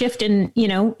through a shift in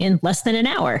less than an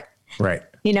hour. Right.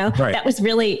 That was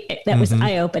really, was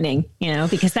eye-opening,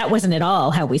 because that wasn't at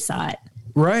all how we saw it.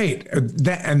 Right.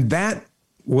 That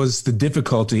was the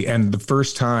difficulty. And the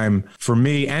first time for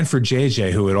me and for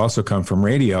JJ, who had also come from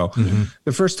radio,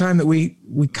 the first time that we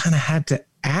kind of had to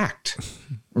act,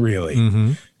 really.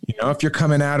 If you're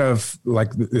coming out of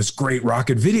like this great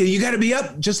rocket video, you got to be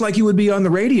up just like you would be on the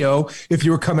radio if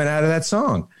you were coming out of that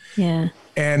song. Yeah.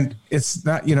 And it's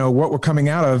not, what we're coming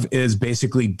out of is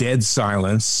basically dead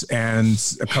silence and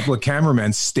a couple of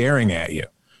cameramen staring at you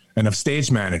and a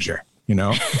stage manager.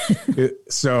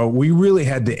 So we really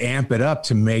had to amp it up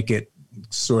to make it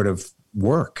sort of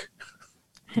work.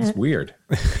 It's weird.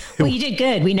 Well, you did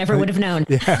good. We never would have known.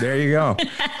 Yeah. There you go.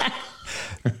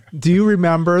 Do you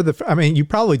remember you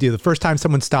probably do, the first time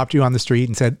someone stopped you on the street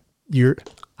and said,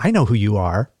 I know who you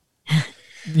are.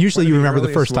 Usually you remember the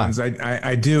first time.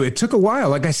 I do. It took a while.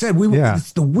 Like I said,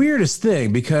 it's the weirdest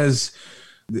thing because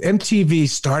MTV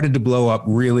started to blow up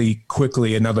really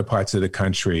quickly in other parts of the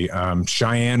country.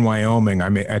 Cheyenne, Wyoming,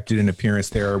 I did an appearance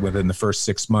there within the first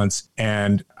 6 months.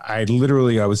 And I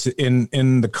was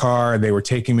in the car. They were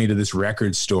taking me to this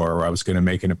record store where I was going to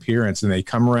make an appearance. And they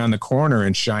come around the corner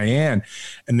in Cheyenne,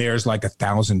 and there's like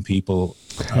 1,000 people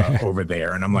over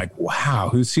there. And I'm like, wow,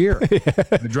 who's here?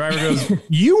 The driver goes,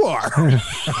 you are.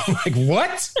 I'm like,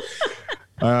 what?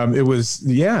 It was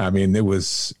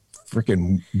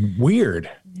freaking weird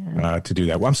to do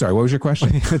that. Well, I'm sorry. What was your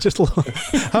question? Just a little.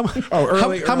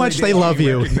 How much they love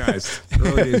you.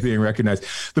 Early days being recognized.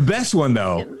 The best one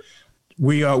though,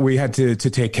 we had to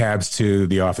take cabs to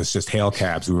the office, just hail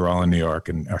cabs. We were all in New York,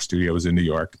 and our studio was in New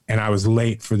York. And I was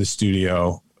late for the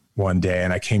studio one day,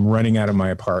 and I came running out of my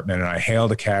apartment, and I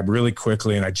hailed a cab really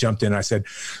quickly, and I jumped in. And I said,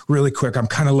 really quick, I'm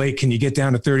kind of late. Can you get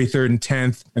down to 33rd and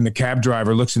 10th? And the cab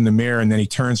driver looks in the mirror, and then he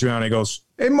turns around and he goes,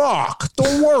 hey, Mark,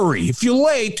 don't worry. If you're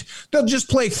late, they'll just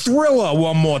play Thriller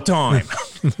one more time.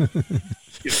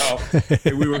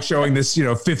 We were showing this,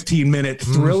 15-minute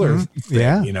Thriller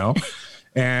thing,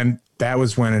 and that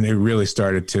was when it really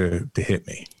started to hit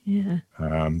me. Yeah.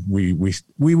 We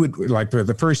would, like, for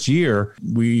the first year,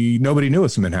 nobody knew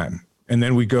us in Manhattan. And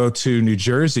then we go to New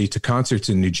Jersey to concerts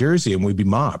in New Jersey, and we'd be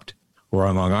mobbed. Or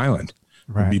on Long Island.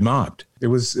 Right. We'd be mobbed. It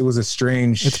was a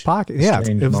strange. It's pocket. Yeah. It was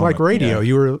moment. Like radio.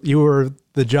 Yeah. You were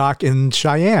the jock in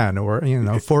Cheyenne or,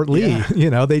 Fort Lee,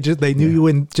 yeah. They knew you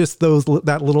in just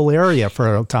that little area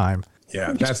for a time.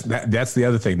 Yeah. That's the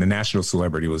other thing. The national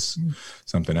celebrity was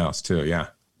something else too. Yeah.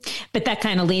 But that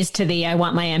kind of leads to the I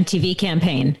Want My MTV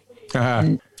campaign.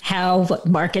 And how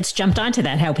markets jumped onto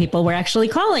that, how people were actually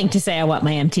calling to say, I want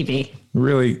my MTV.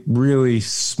 Really, really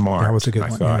smart. That was a good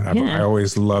one. Thought. Yeah. I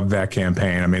always loved that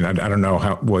campaign. I mean, I don't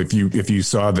know if you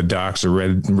saw the docs or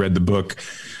read the book,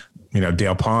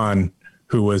 Dale Pond,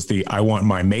 who was the I Want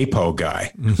My Maypo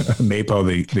guy,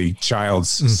 Maypo, the child's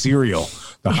cereal,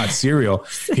 the hot cereal.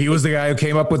 He was the guy who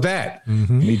came up with that.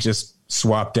 Mm-hmm. He just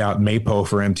swapped out Maypo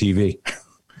for MTV.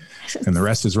 And the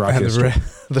rest is rock history.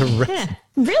 Yeah,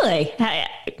 really? I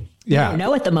don't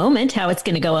know at the moment how it's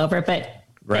going to go over, but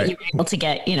right. You were able to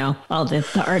get, all the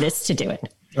artists to do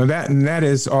it. And that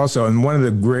is also, and one of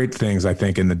the great things I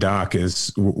think in the doc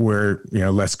is where,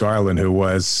 Les Garland, who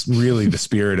was really the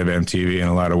spirit of MTV in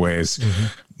a lot of ways,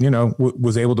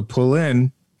 was able to pull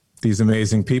in these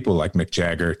amazing people like Mick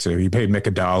Jagger he paid Mick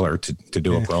 $1 to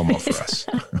do a promo for us.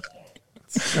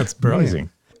 That's brilliant. Amazing.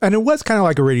 And it was kind of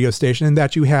like a radio station in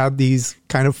that you had these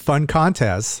kind of fun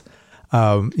contests.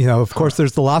 Of course,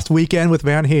 there's the Lost Weekend with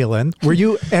Van Halen. Were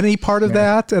you any part of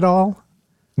that at all?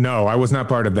 No, I was not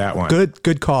part of that one.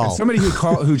 Good call. And somebody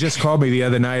who just called me the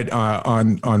other night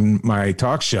on my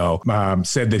talk show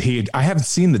said that I haven't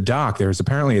seen the doc. There's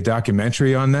apparently a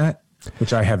documentary on that,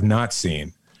 which I have not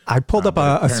seen. I pulled up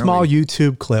a small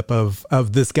YouTube clip of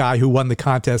this guy who won the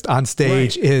contest on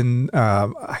stage in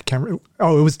I can't remember.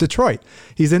 Oh, it was Detroit.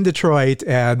 He's in Detroit,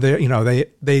 and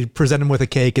they present him with a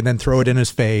cake and then throw it in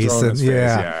his face.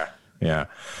 Yeah.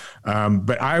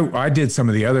 But I did some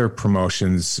of the other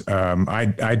promotions.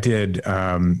 I did.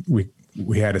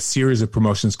 We had a series of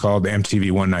promotions called the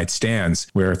MTV One Night Stands,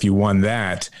 where if you won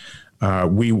that,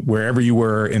 wherever you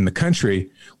were in the country,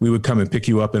 we would come and pick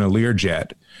you up in a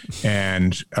Learjet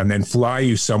and then fly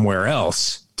you somewhere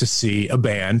else to see a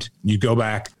band. You go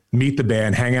back, meet the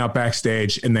band, hang out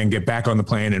backstage, and then get back on the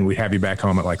plane, and we'd have you back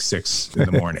home at like 6 in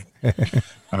the morning.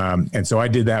 And so I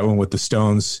did that one with the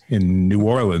Stones in New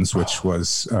Orleans, which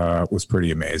was pretty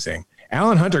amazing.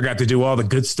 Alan Hunter got to do all the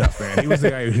good stuff, man. He was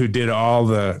the guy who did all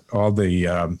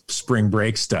the spring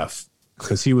break stuff,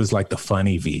 because he was like the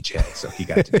funny VJ, so he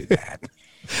got to do that.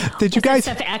 Did you guys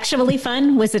that stuff actually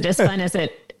fun? Was it as fun as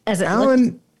it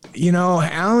Alan, looked?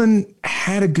 Alan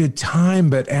had a good time,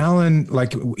 but Alan,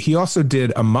 he also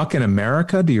did A Muck in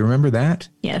America. Do you remember that?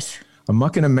 Yes. A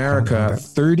Muck in America,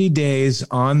 30 days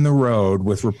on the road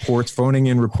with phoning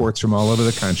in reports from all over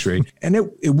the country. And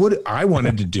I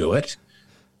wanted to do it.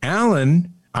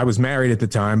 Alan, I was married at the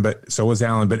time, but so was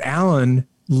Alan. But Alan,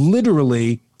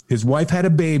 literally, his wife had a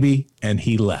baby and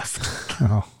he left.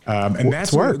 Oh. And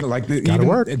that's where,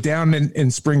 even down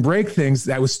in spring break things,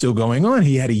 that was still going on.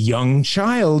 He had a young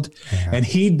child, and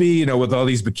he'd be, with all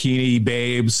these bikini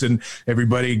babes and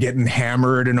everybody getting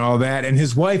hammered and all that. And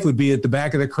his wife would be at the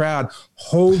back of the crowd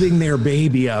holding their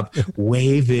baby up,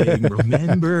 waving,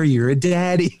 remember, you're a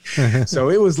daddy. So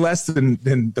it was less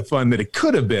than the fun that it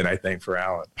could have been, I think, for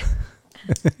Alan.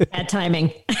 Bad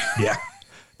timing. Yeah.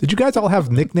 Did you guys all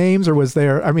have nicknames, or was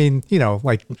there, I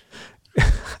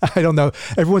don't know.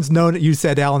 Everyone's known you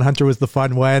said Alan Hunter was the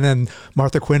fun one and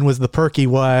Martha Quinn was the perky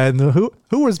one. Who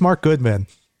was Mark Goodman?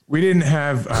 We didn't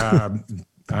have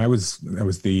I was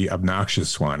the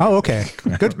obnoxious one. Oh, okay.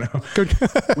 Good. Good.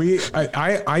 We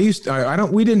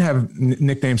didn't have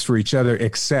nicknames for each other,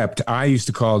 except I used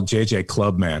to call JJ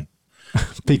Clubman.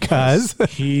 Because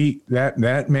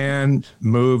that man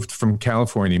moved from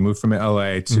California, moved from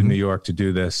LA to New York to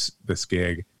do this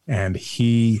gig. And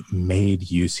he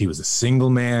made use. He was a single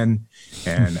man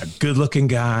and a good-looking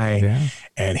guy,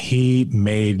 and he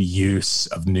made use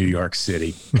of New York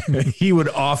City. He would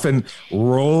often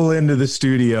roll into the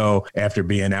studio after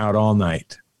being out all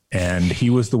night. And he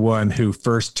was the one who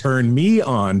first turned me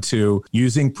on to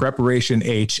using Preparation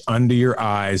H under your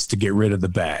eyes to get rid of the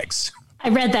bags. I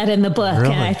read that in the book,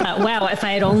 Really? and I thought, wow, if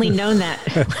I had only known that.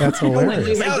 That's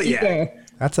hilarious. Hell yeah.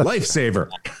 That's a Lifesaver.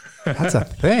 That's a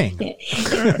thing.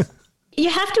 You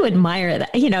have to admire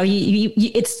that. You know,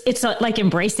 it's like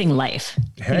embracing life.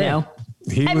 Hey, you know,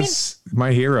 he was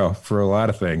my hero for a lot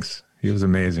of things. He was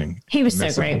amazing. He was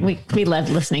so great. We loved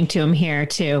listening to him here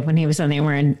too when he was on the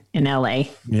we're in LA.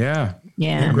 Yeah.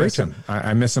 Yeah. I miss him.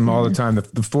 I miss him all the time.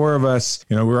 The four of us,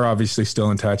 you know, we're obviously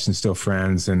still in touch and still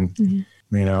friends. And,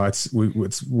 you know, it's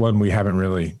one we haven't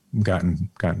really gotten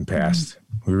past.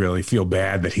 We really feel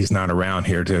bad that he's not around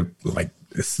here to, like,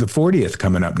 it's the 40th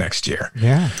coming up next year.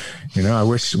 Yeah. You know, I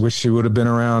wish he would have been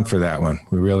around for that one.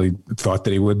 We really thought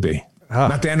that he would be.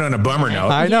 Not to end on a bummer note.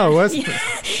 I know. Somehow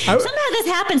this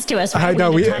happens to us. Right? I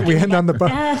know. We end on the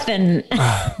death and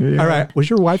All right. Was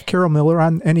your wife Carol Miller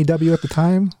on NEW at the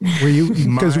time? Were you?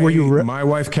 Because my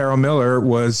wife Carol Miller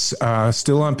was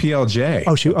still on PLJ.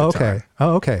 Oh, okay.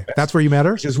 Oh, okay. That's where you met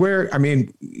her. Which is where, I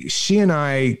mean, she and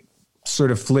I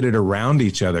sort of flitted around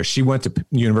each other. She went to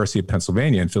University of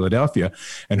Pennsylvania in Philadelphia,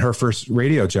 and her first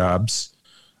radio jobs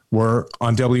were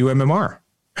on WMMR.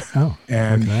 Oh,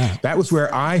 and that was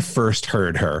where I first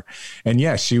heard her. And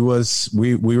yes, she was,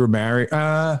 we were married.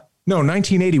 No,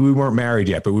 1980, we weren't married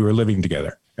yet, but we were living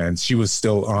together, and she was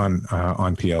still on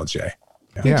PLJ.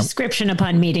 The description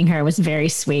upon meeting her was very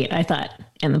sweet, I thought,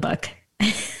 in the book.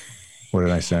 What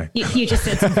did I say? You just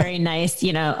said some very nice,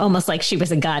 you know, almost like she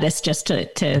was a goddess just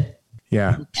to.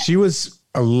 Yeah. She was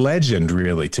a legend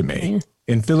really to me.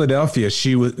 In Philadelphia,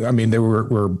 she was, I mean,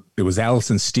 it was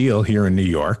Allison Steele here in New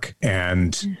York,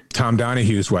 and Tom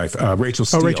Donahue's wife, Rachel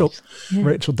Steele. Oh,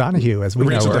 Rachel Donahue, as we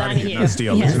know her. Donahue, not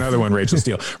Steele. There's another one, Rachel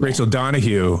Steele. Rachel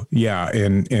Donahue,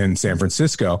 in San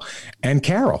Francisco, and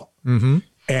Carol.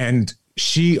 And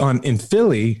she in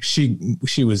Philly,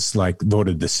 she was like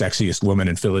voted the sexiest woman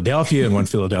in Philadelphia in one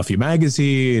Philadelphia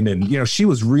magazine. And, you know, she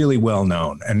was really well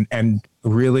known and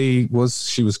really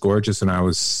she was gorgeous. And I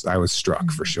was struck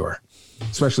for sure.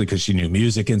 Especially because she knew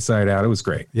music inside out. It was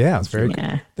great. Yeah, it's very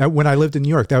good. When I lived in New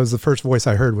York, that was the first voice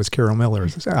I heard was Carol Miller.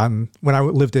 When I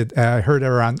lived I heard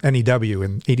her on NEW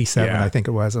in 87, I think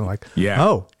it was. And like,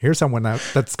 oh, here's someone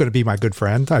that's going to be my good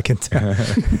friend. I can tell.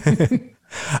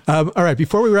 All right,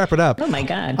 before we wrap it up. Oh my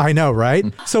God. I know, right?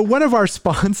 So one of our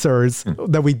sponsors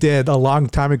that we did a long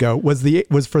time ago was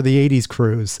for the 80s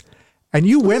cruise. And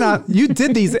you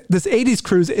did this 80s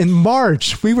cruise in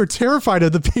March. We were terrified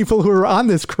of the people who were on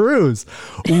this cruise.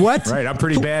 What? Right. I'm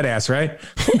pretty badass, right?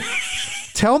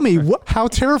 Tell me, how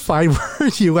terrified were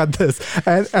you at this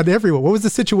and everyone? What was the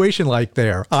situation like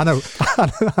there on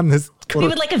this? We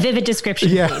would like a vivid description,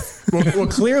 please. Well,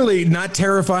 clearly not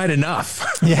terrified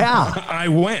enough. Yeah. I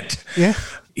went. Yeah.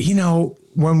 You know,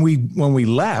 when we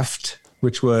left,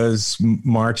 which was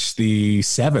March the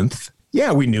 7th,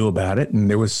 yeah, we knew about it, and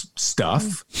there was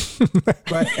stuff,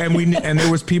 and there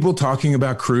was people talking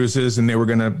about cruises, and they were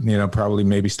gonna, you know, probably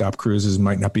maybe stop cruises.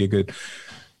 Might not be a good,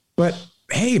 but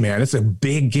hey, man, it's a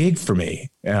big gig for me,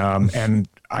 and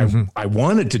I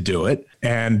wanted to do it,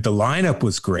 and the lineup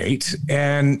was great,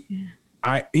 and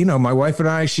my wife and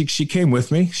I, she came with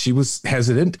me. She was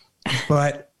hesitant,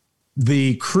 but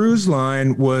the cruise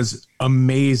line was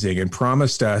amazing and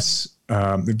promised us.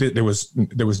 There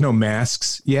was no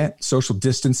masks yet, social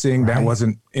distancing, that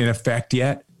wasn't in effect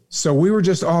yet. So we were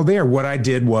just all there. What I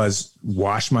did was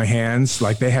wash my hands.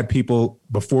 Like, they had people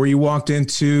before you walked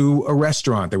into a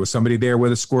restaurant. There was somebody there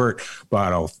with a squirt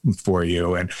bottle for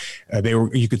you. And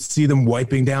you could see them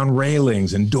wiping down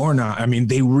railings and doorknobs. I mean,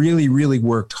 they really, really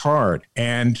worked hard.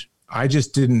 And I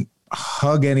just didn't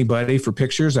hug anybody for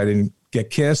pictures. I didn't get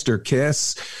kissed or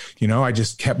kiss, you know, I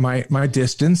just kept my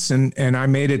distance and I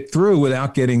made it through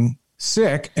without getting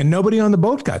sick, and nobody on the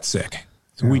boat got sick.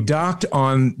 So we docked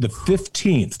on the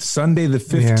 15th, Sunday, the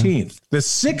 15th, the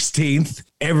 16th,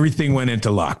 everything went into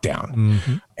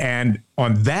lockdown. And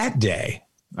on that day,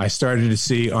 I started to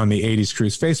see on the 80s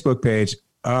Cruise Facebook page,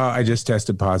 I just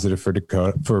tested positive for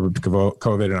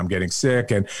COVID and I'm getting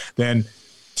sick. And then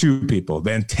 2 people,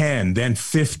 then 10, then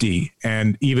 50,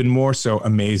 and even more so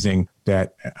amazing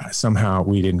that somehow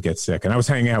we didn't get sick. And I was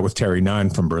hanging out with Terry Nunn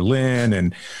from Berlin,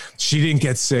 and she didn't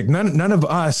get sick. None of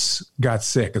us got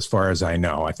sick, as far as I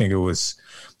know. I think it was,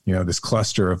 this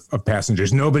cluster of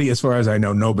passengers. Nobody, as far as I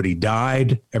know, nobody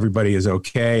died. Everybody is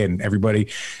okay. And everybody,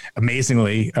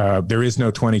 amazingly, there is no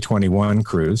 2021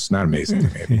 cruise. Not amazingly,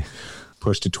 maybe.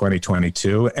 Pushed to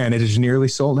 2022, and it is nearly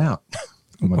sold out.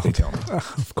 What they tell me.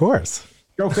 Of course.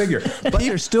 Go figure. But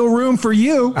there's still room for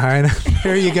you. I know.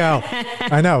 There you go.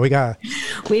 I know.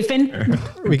 We've been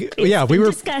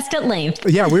discussed at length.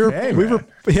 Yeah, we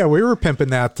were pimping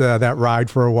that ride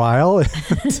for a while,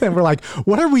 and we're like,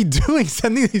 what are we doing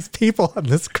sending these people on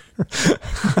this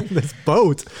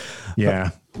boat?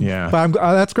 Yeah. But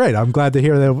that's great. I'm glad to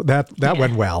hear that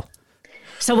went well.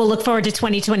 So we'll look forward to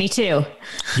 2022.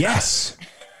 Yes.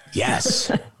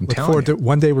 Look forward to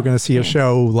one day we're going to see a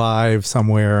show live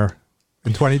somewhere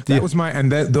in 20. That was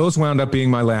those wound up being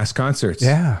my last concerts.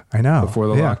 Yeah, I know. Before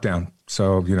the lockdown.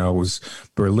 So, it was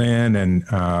Berlin and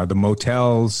the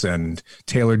Motels and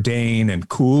Taylor Dane and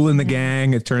Kool and the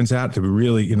Gang. It turns out to be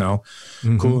really,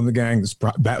 Kool and the Gang.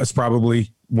 That was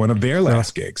probably one of their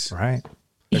last gigs. Right.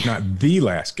 If not the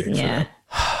last gig. Yeah.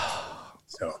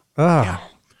 So,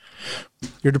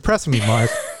 You're depressing me, Mark.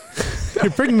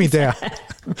 You're bringing me down.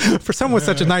 For someone with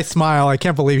such a nice smile, I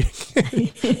can't believe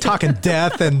you talking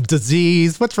death and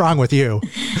disease. What's wrong with you?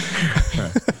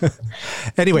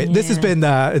 Anyway, this has been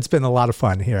it's been a lot of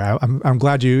fun here. I'm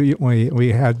glad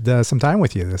we had some time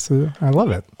with you. I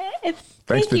love it.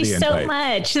 Thank you so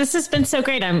much. This has been so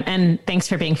great. And thanks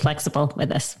for being flexible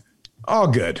with us. All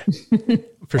good.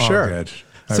 For sure. Good.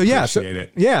 So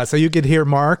so you could hear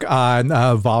Mark on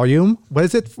Volume. What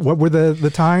is it? What were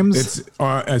the times? It's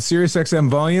a Sirius XM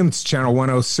Volume. It's channel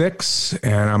 106,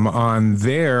 and I'm on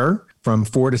there from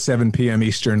 4 to 7 p.m.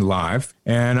 Eastern live,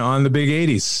 and on the big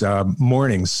 80s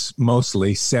mornings,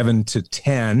 mostly 7 to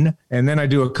 10, and then I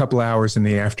do a couple hours in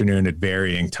the afternoon at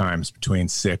varying times between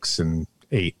 6 and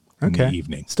 8 in the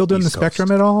evening. Still doing East the Spectrum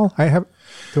Coast. At all?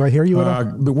 Do I hear you at all?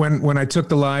 But when I took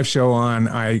the live show on,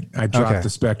 I dropped the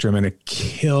Spectrum, and it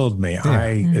killed me. Yeah.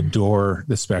 I adore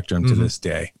the Spectrum to this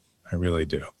day. I really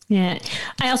do. Yeah.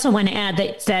 I also want to add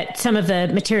that some of the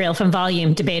material from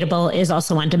Volume Debatable is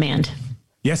also on demand.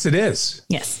 Yes, it is.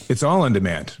 Yes. It's all on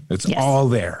demand. It's all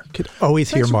there. Could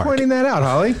always hear Mark. Thanks for pointing that out,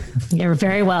 Holly. You're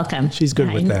very welcome. She's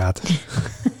good with that.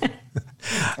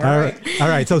 All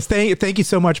right. So thank you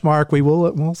so much, Mark.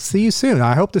 We'll see you soon.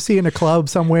 I hope to see you in a club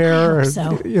somewhere. I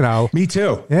hope so. Me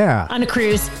too. Yeah. On a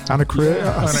cruise. On a cruise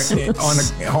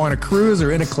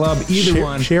or in a club. Either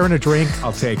one. Sharing a drink.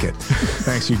 I'll take it.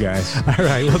 Thanks, you guys. All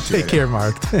right. Well, take care,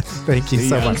 Mark. Thank you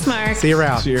so much. Thanks, Mark. See you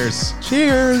around.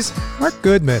 Cheers. Mark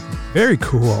Goodman. Very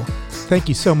cool. Thank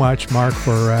you so much, Mark,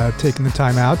 for taking the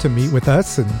time out to meet with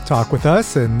us and talk with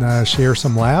us and share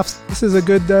some laughs. This is a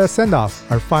good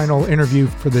send-off, our final interview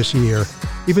for this year.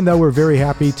 Even though we're very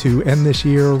happy to end this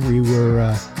year,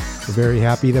 we're very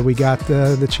happy that we got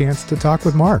the chance to talk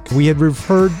with Mark. We had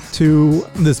referred to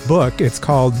this book. It's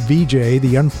called VJ,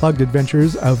 The Unplugged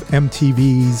Adventures of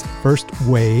MTV's First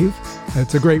Wave.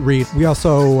 It's a great read. We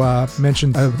also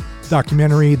mentioned a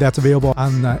documentary that's available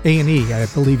on A&E. I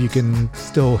believe you can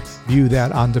still view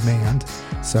that on demand.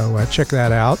 So check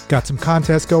that out. Got some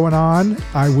contests going on.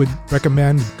 I would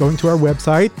recommend going to our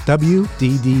website,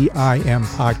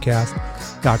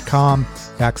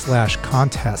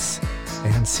 wddimpodcast.com/contests,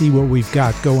 and see what we've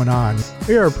got going on.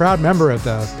 We are a proud member of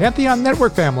the Pantheon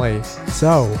Network family.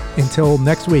 So until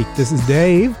next week, this is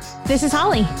Dave. This is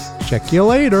Holly. Check you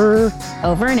later.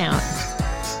 Over and out.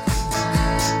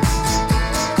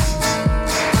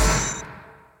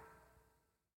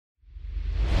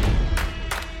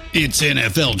 It's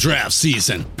NFL draft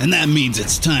season, and that means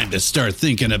it's time to start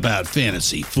thinking about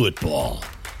fantasy football.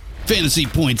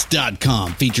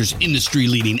 FantasyPoints.com features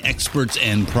industry-leading experts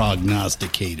and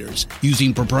prognosticators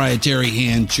using proprietary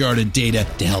hand-charted data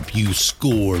to help you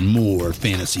score more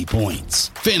fantasy points.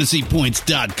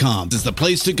 FantasyPoints.com is the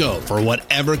place to go for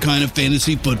whatever kind of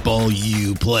fantasy football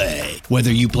you play.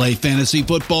 Whether you play fantasy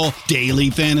football, daily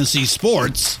fantasy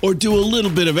sports, or do a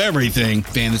little bit of everything,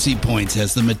 Fantasy Points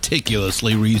has the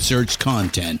meticulously researched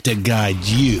content to guide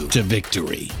you to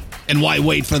victory. And why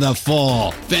wait for the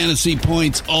fall? Fantasy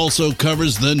Points also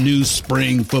covers the new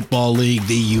spring football league,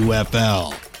 the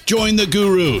UFL. Join the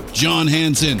guru, John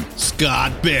Hansen,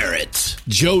 Scott Barrett,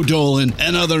 Joe Dolan,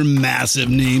 and other massive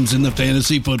names in the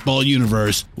fantasy football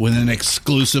universe with an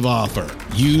exclusive offer.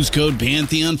 Use code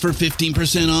Pantheon for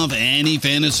 15% off any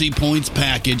Fantasy Points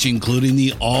package, including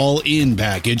the all-in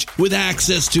package with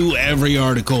access to every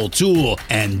article, tool,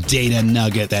 and data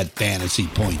nugget that Fantasy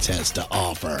Points has to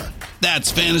offer.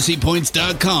 That's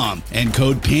fantasypoints.com and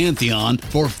code Pantheon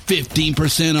for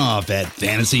 15% off at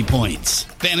Fantasy Points.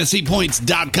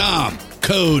 Fantasypoints.com,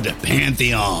 code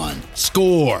Pantheon.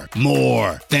 Score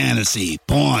more fantasy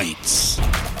points.